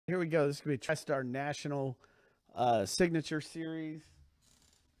Here we go. This is going to be TriStar National Signature Series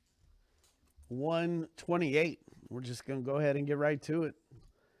 128. We're just going to go ahead and get right to it.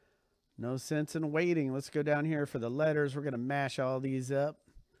 No sense in waiting. Let's go down here for the letters. We're going to mash all these up.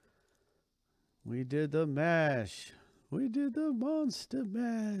 We did the mash. We did the monster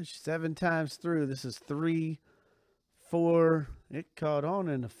mash. 7 times through. This is 3, 4. It caught on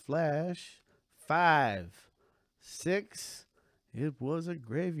in a flash. 5, 6. It was a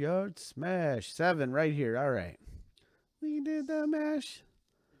graveyard smash. 7 right here. All right. We did the mash.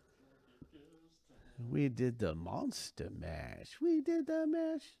 We did the monster mash. We did the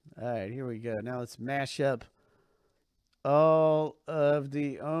mash. All right, here we go. Now let's mash up all of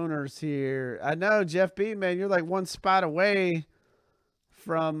the owners here. I know, Jeff B, man, you're like 1 spot away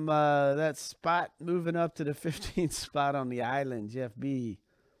from that spot moving up to the 15th spot on the island, Jeff B.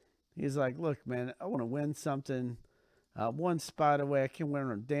 He's like, look, man, I want to win something. 1 spot away. I can't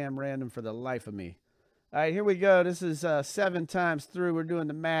win a damn random for the life of me. All right, here we go. This is 7 times through. We're doing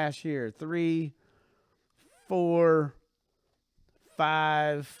the mash here. 3, 4,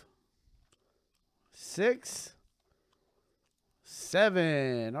 5, 6,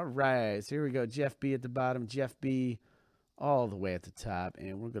 7. All right. So here we go. Jeff B at the bottom. Jeff B all the way at the top.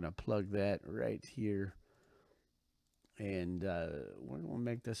 And we're going to plug that right here. And we're going to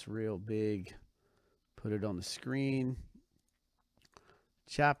make this real big. Put it on the screen.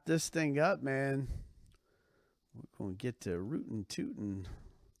 Chop this thing up, man. We're going to get to rootin' tootin'.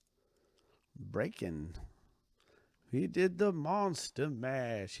 Breaking. He did the monster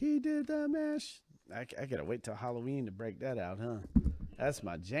mash. He did the mash. I gotta wait till Halloween to break that out, huh? That's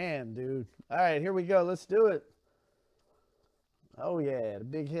my jam, dude. All right, here we go. Let's do it. Oh, yeah, the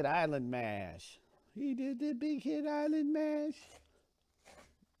Big Hit Island mash. He did the Big Hit Island mash.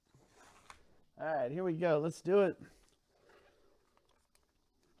 All right, here we go. Let's do it.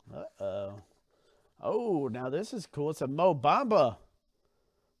 Uh-oh. Oh, now this is cool. It's a Mo Bamba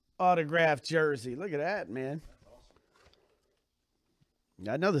autographed jersey. Look at that, man.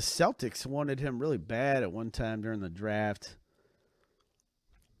 I know the Celtics wanted him really bad at one time during the draft.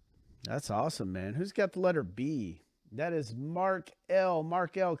 That's awesome, man. Who's got the letter B? That is Mark L.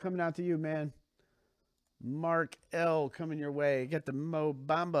 Mark L coming out to you, man. Mark L coming your way. Get the Mo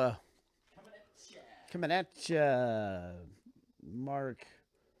Bamba. Coming at ya. Mark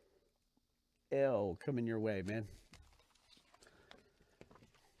L coming your way, man.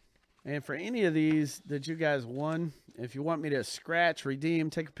 And for any of these that you guys won, if you want me to scratch, redeem,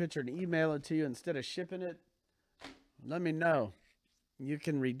 take a picture and email it to you instead of shipping it, let me know. You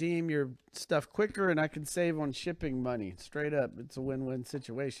can redeem your stuff quicker and I can save on shipping money. Straight up. It's a win-win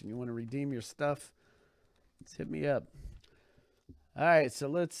situation. You want to redeem your stuff? Let's hit me up. All right, so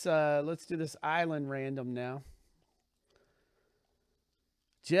let's do this island random now.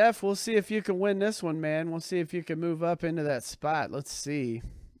 Jeff, we'll see if you can win this one, man. We'll see if you can move up into that spot. Let's see.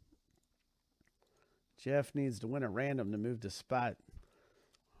 Jeff needs to win a random to move to spot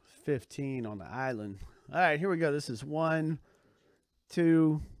 15 on the island. All right, here we go. This is 1,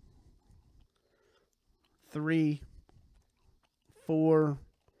 2, 3, 4,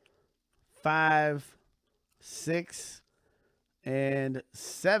 5, 6, and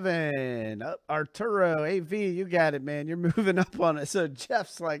 7. Oh, Arturo, AV, you got it, man. You're moving up on it. So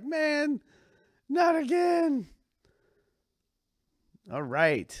Jeff's like, man, not again. All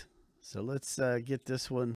right. So let's get this one